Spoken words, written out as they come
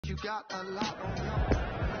you got a lot on your...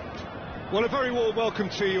 Well, a very warm welcome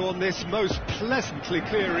to you on this most pleasantly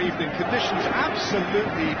clear evening. Conditions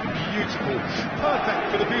absolutely beautiful.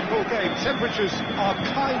 Perfect for the beautiful game. Temperatures are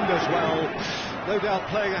kind as well. No doubt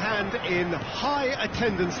playing a hand in high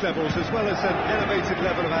attendance levels as well as an elevated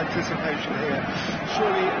level of anticipation here.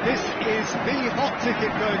 Surely this is the hot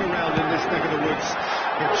ticket going around in this neck of the woods.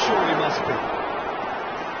 It surely must be.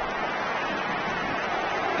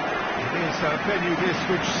 It is a venue this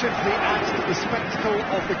which simply adds to the spectacle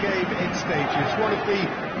of the game in stages. One of the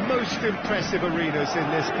most impressive arenas in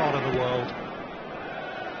this part of the world.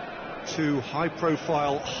 Two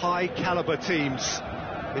high-profile, high-caliber teams.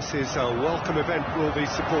 This is a welcome event for all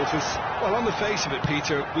these supporters. Well, on the face of it,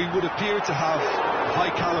 Peter, we would appear to have a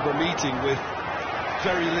high-caliber meeting with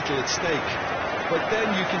very little at stake. But then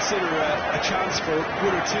you consider a chance for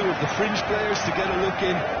one or two of the fringe players to get a look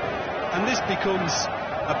in, and this becomes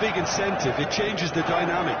a big incentive. It changes the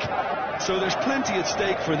dynamic. So there's plenty at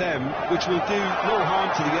stake for them, which will do no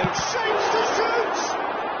harm to the end. Saves to shoot!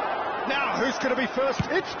 Now, who's going to be first?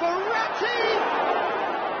 It's Verratti!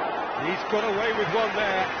 He's got away with one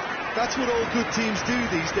there. That's what all good teams do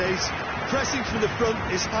these days. Pressing from the front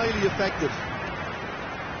is highly effective.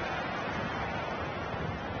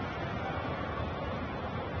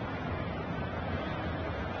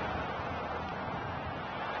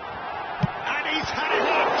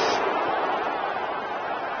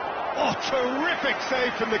 Terrific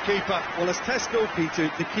save from the keeper. Well, as test note, Peter,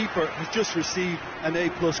 the keeper has just received an A+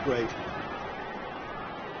 grade.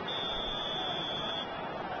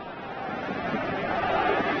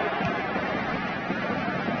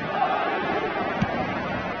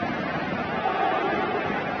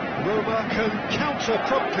 Roma can counter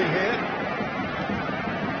promptly here.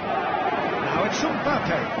 Now it's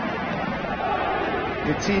MBAPPÉ.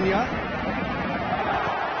 Vitinha.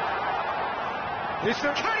 Can he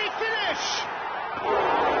finish?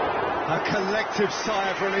 A collective sigh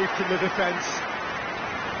of relief from the defence.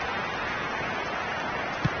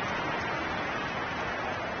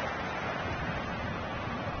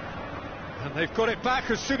 And they've got it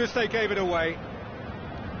back as soon as they gave it away.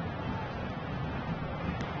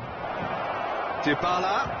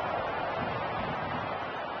 Dybala.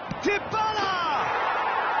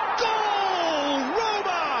 Goal!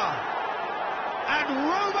 Roma! And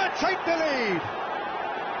Roma take the lead.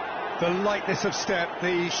 The lightness of step,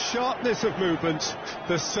 the sharpness of movement,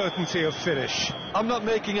 the certainty of finish. I'm not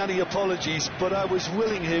making any apologies, but I was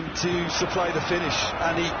willing him to supply the finish,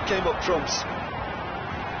 and he came up trumps.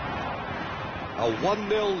 A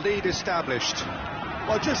 1-0 lead established.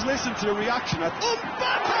 Well, just listen to the reaction at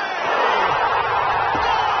MBAPPÉ!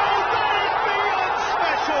 Oh, that is beyond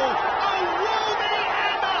special! A Romy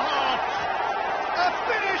and a half! A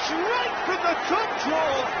finish right from the top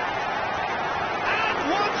draw!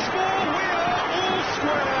 Once more, we are all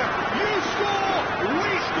square. You score, we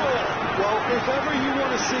score. Well, if ever you want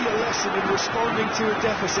to see a lesson in responding to a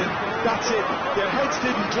deficit, that's it. Their heads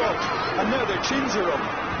didn't drop, and now their chins are up.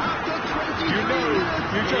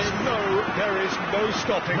 You just know there is no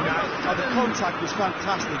stopping that. And the contact was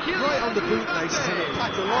fantastic, right on the bootlaces, and it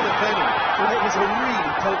packed a lot of venom. And it was a really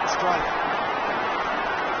potent strike.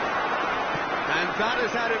 And that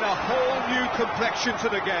has added a whole new complexion to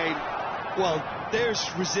the game. Well, there's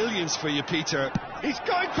resilience for you, Peter. He's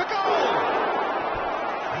going for goal!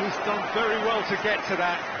 He's done very well to get to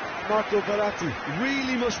that. Marco Verratti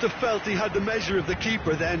really must have felt he had the measure of the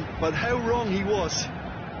keeper then, but how wrong he was.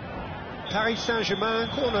 Paris Saint-Germain,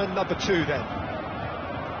 corner number 2 then.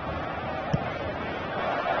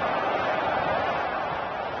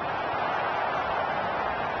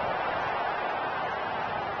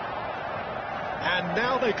 And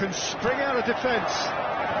now they can spring out of defence.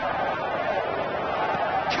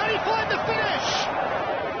 Can he find the finish?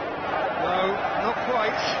 No, not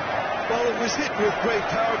quite. Well, it was hit with great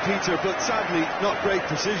power, Peter, but sadly not great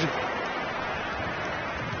precision.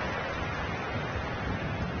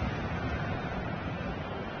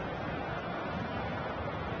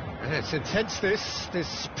 And it's intense,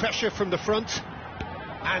 this pressure from the front.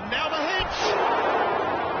 And now the hit!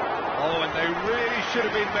 Oh, and they really should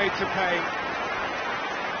have been made to pay.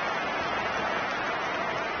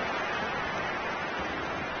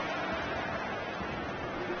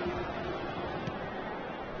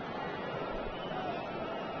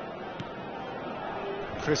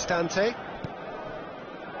 Cristante.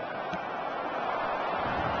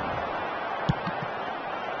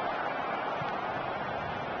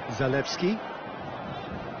 Zalewski.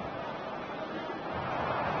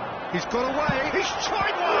 He's got away. He's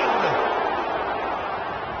tried one.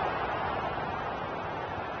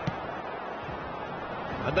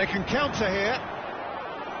 And they can counter here.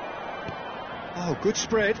 Oh, good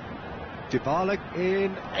spread. Dybala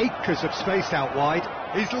in acres of space out wide.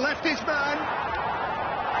 He's left his man.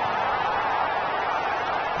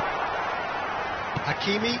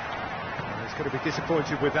 Hakimi. Oh, he's going to be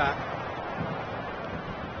disappointed with that.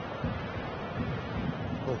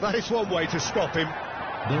 Well, that is one way to stop him.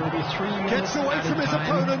 There will be 3 minutes. Gets away from his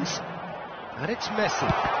opponents. And it's Messi.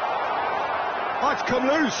 Oh, it's come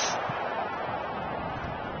loose.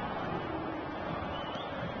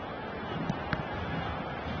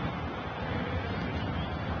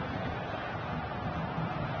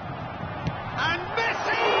 And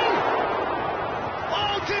Messi!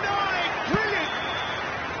 Oh, denied! Brilliant!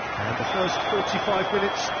 And the first 45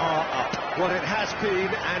 minutes are up. Well, it has been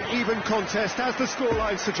an even contest, as the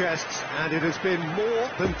scoreline suggests, and it has been more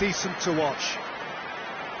than decent to watch.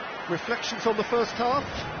 Reflections on the first half?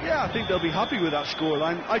 Yeah, I think they'll be happy with that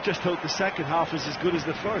scoreline. I just hope the second half is as good as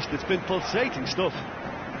the first. It's been pulsating stuff.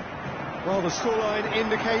 Well, the scoreline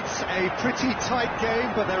indicates a pretty tight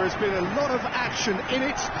game, but there has been a lot of action in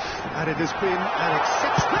it, and it has been an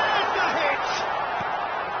exceptional hit!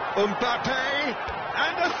 Mbappé,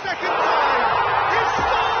 and a second time! He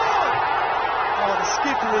scored! Oh, the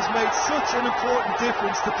skipper has made such an important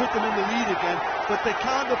difference to put them in the lead again, but they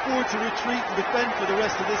can't afford to retreat and defend for the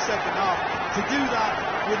rest of this second half. To do that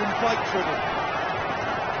would invite trouble.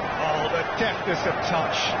 Oh, the deftness of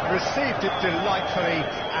touch. Received it delightfully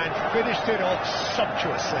and finished it off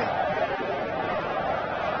sumptuously.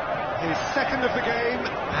 His second of the game,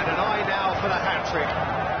 and an eye now for the hat-trick.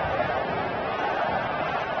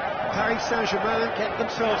 Paris Saint-Germain get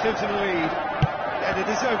themselves into the lead. And they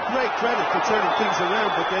deserve great credit for turning things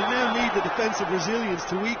around, but they now need the defensive resilience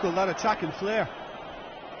to equal that attacking flair.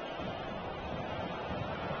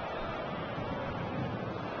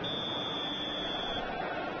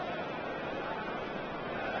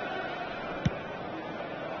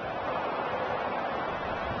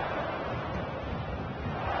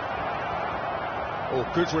 Oh,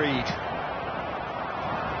 good read.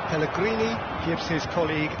 Pellegrini gives his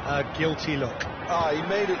colleague a guilty look. He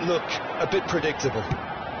made it look a bit predictable.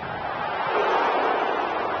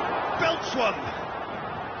 Belts one!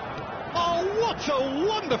 Oh, what a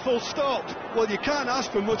wonderful stop! Well, you can't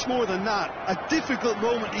ask for much more than that. A difficult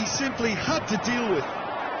moment he simply had to deal with.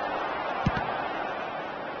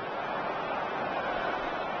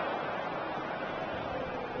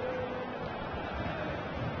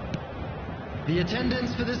 The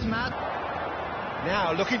attendance for this match.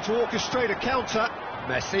 Now looking to orchestrate a counter.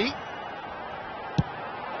 Messi.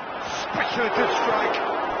 Speculative strike.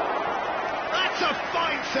 That's a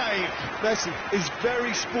fine save. Messi is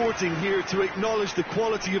very sporting here to acknowledge the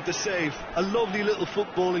quality of the save. A lovely little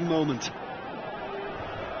footballing moment.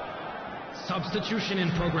 Substitution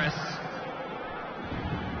in progress.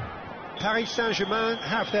 Paris Saint-Germain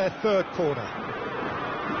have their third corner.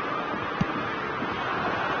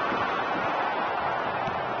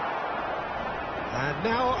 And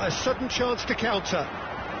now a sudden chance to counter.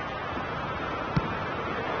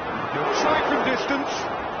 He'll try from distance.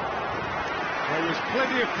 There was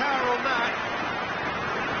plenty of power on that.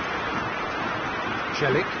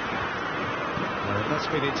 Celik. And that's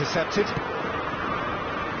been intercepted.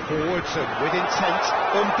 Forwards and with intent.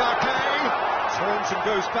 Mbappé turns and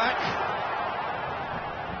goes back.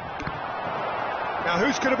 Now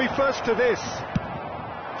who's going to be first to this?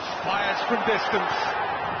 Fires from distance.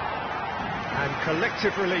 And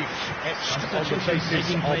collective relief etched on the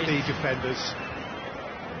faces of the defenders.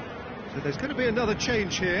 So there's going to be another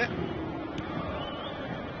change here.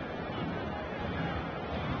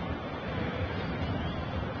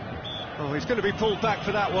 Oh, he's going to be pulled back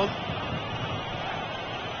for that one.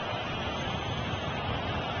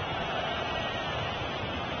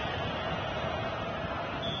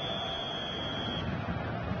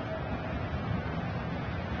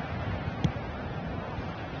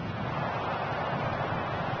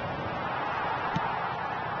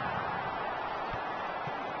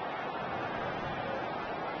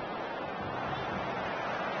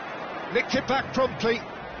 Nicked it back promptly,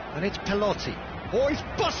 and it's Pelotti. Oh, he's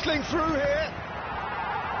bustling through here.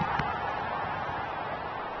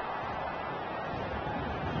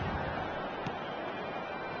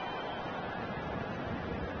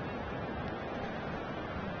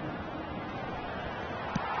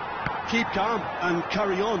 Keep calm and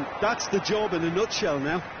carry on. That's the job in a nutshell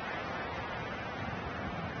now.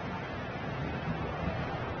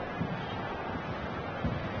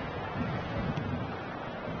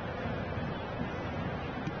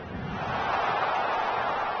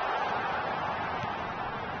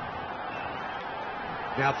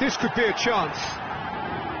 Now this could be a chance.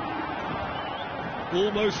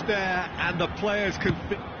 Almost there, and the players can...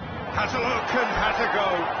 Has a look and has a go.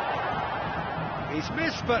 He's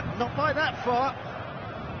missed, but not by that far.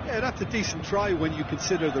 Yeah, that's a decent try when you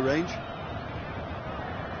consider the range.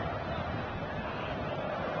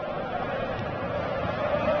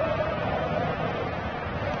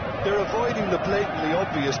 They're avoiding the blatantly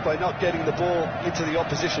obvious by not getting the ball into the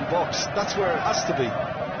opposition box. That's where it has to be.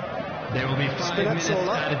 There will be 5 minutes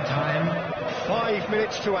added time. 5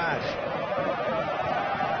 minutes to add.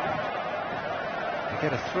 They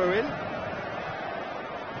get a throw in.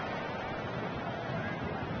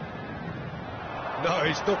 No,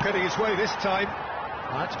 he's not getting his way this time.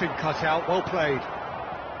 That's been cut out, well played.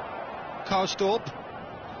 Karstorp.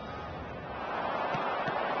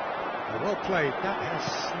 Well played, that has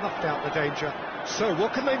snuffed out the danger. So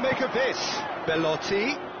what can they make of this?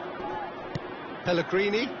 Bellotti.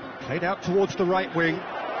 Pellegrini. Played out towards the right wing.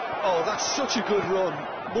 Oh, that's such a good run.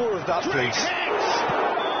 More of that, Great please. hit!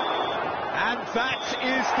 And that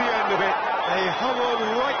is the end of it. They hung on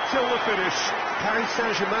right till the finish. Paris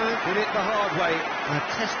Saint-Germain did it the hard way. A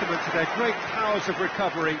testament to their great powers of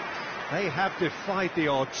recovery. They have defied the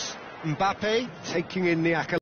odds. Mbappé taking in the accolades.